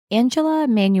Angela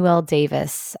Manuel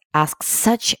Davis asks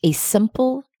such a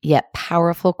simple yet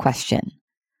powerful question.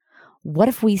 What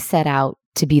if we set out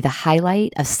to be the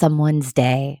highlight of someone's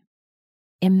day?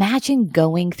 Imagine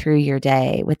going through your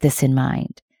day with this in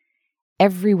mind.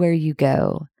 Everywhere you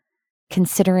go,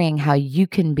 considering how you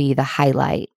can be the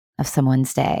highlight of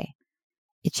someone's day.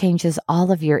 It changes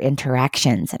all of your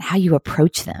interactions and how you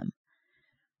approach them.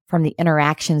 From the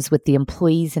interactions with the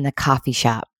employees in the coffee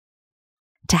shop,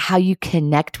 to how you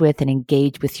connect with and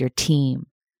engage with your team,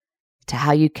 to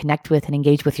how you connect with and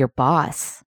engage with your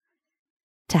boss,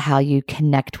 to how you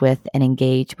connect with and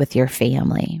engage with your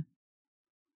family.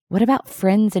 What about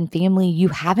friends and family you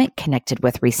haven't connected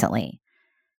with recently?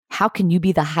 How can you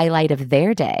be the highlight of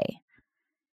their day?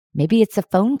 Maybe it's a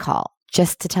phone call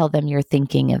just to tell them you're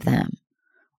thinking of them,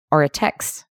 or a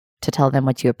text to tell them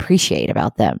what you appreciate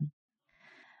about them.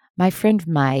 My friend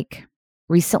Mike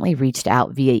recently reached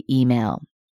out via email,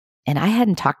 and I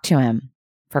hadn't talked to him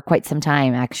for quite some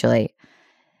time, actually.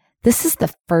 This is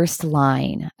the first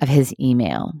line of his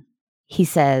email. He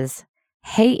says,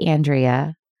 "Hey,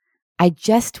 Andrea, I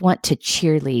just want to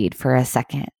cheerlead for a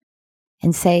second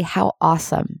and say how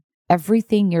awesome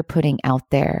everything you're putting out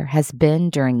there has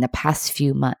been during the past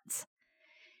few months."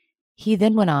 He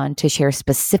then went on to share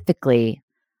specifically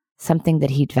something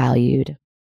that he'd valued.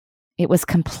 It was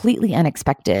completely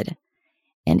unexpected,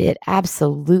 and it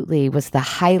absolutely was the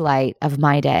highlight of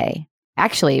my day,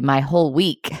 actually my whole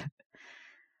week.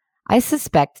 I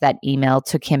suspect that email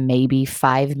took him maybe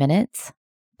 5 minutes,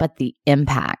 but the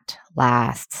impact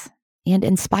lasts and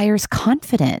inspires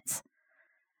confidence.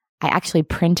 I actually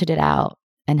printed it out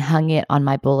and hung it on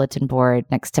my bulletin board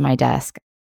next to my desk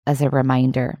as a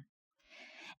reminder.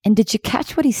 And did you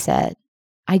catch what he said?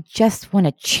 I just want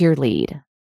to cheerlead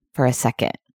for a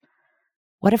second.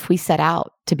 What if we set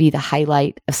out to be the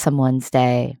highlight of someone's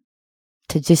day,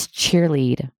 to just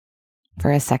cheerlead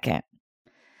for a second?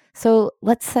 So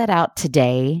let's set out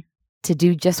today to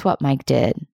do just what Mike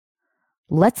did.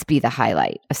 Let's be the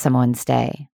highlight of someone's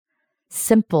day.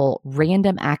 Simple,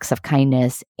 random acts of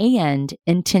kindness and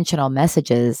intentional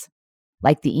messages,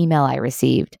 like the email I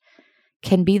received,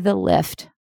 can be the lift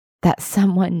that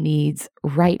someone needs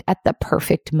right at the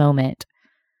perfect moment.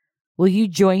 Will you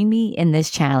join me in this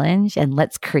challenge, and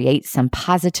let's create some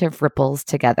positive ripples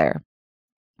together?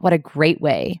 What a great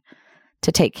way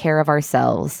to take care of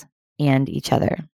ourselves and each other.